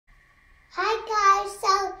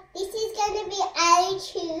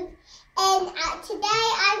And today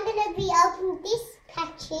I'm going to be opening this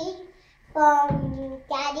package from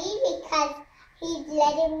Daddy because he's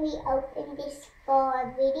letting me open this for a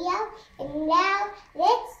video. And now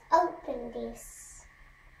let's open this.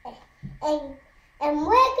 And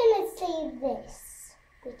we're going to see this,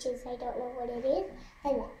 which is, I don't know what it is.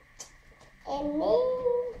 And then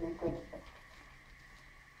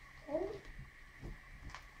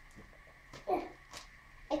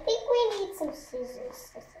I think we need some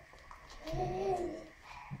scissors.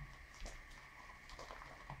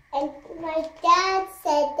 And my dad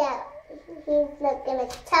said that he's not going to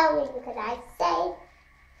tell me because I say,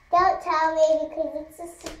 don't tell me because it's a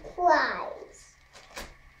surprise.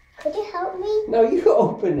 Could you help me? No, you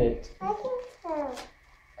open it. I can tell.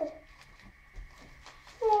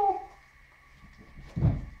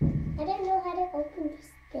 I don't know how to open this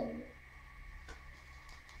thing.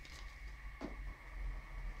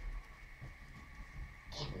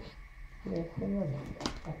 Yeah, hang on.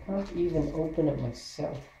 I can't even open it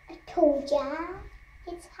myself. I told ya.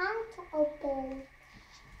 It's hard to open.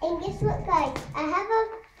 And guess what, guys? I have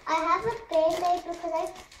a Band-Aid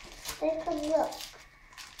because because look.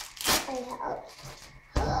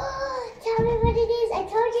 Tell me what it is. I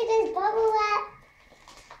told you there's bubble wrap.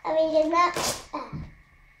 I mean, there's not.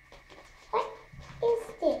 What is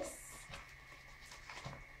this?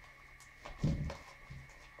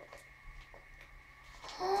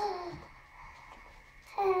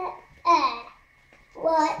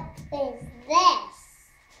 What is this?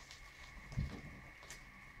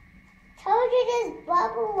 Told you there's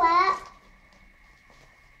bubble wrap.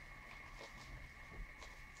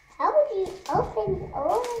 How would you open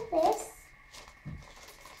all of this?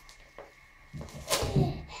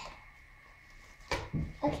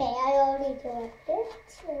 Okay, I already did it.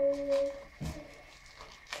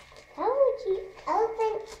 How would you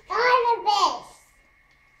open all of this?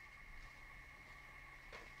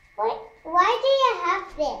 Why do you have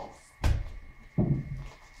this?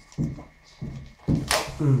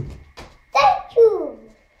 Thank you!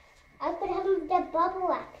 I could have the bubble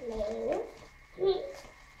wrap now.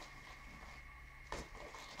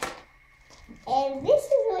 And this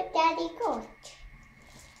is what Daddy got.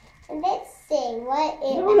 And let's see what it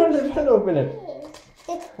is. No, don't open it.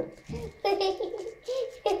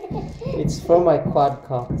 It's for my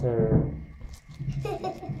quadcopter.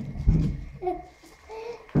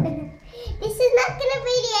 This is not going to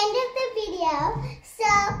be the end of the video. So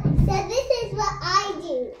this is what I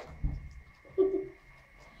do.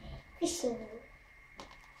 Fishing.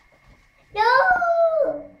 No!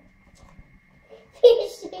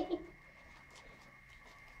 Fishing.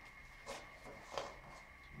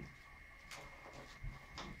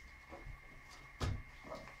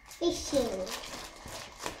 Fishing.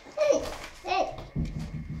 Hey.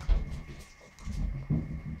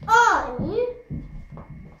 On.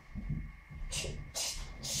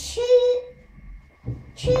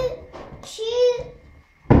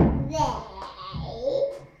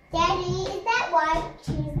 Daddy, is that why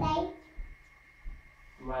Tuesday?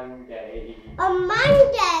 Monday. On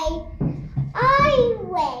Monday, I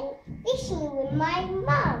went fishing with my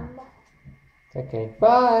mum. Okay,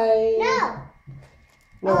 bye. No.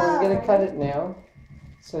 No, I'm going to cut it now.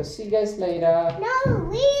 So see you guys later. No,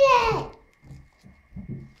 read it.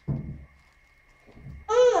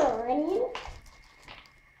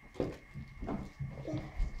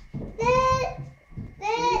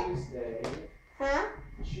 Tuesday. Huh?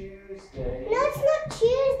 Tuesday. No, it's not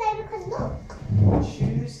Tuesday because look.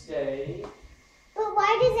 Tuesday. But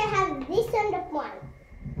why does it have this on the front?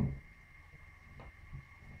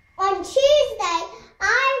 On Tuesday,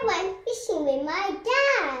 I went fishing with my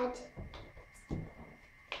dad.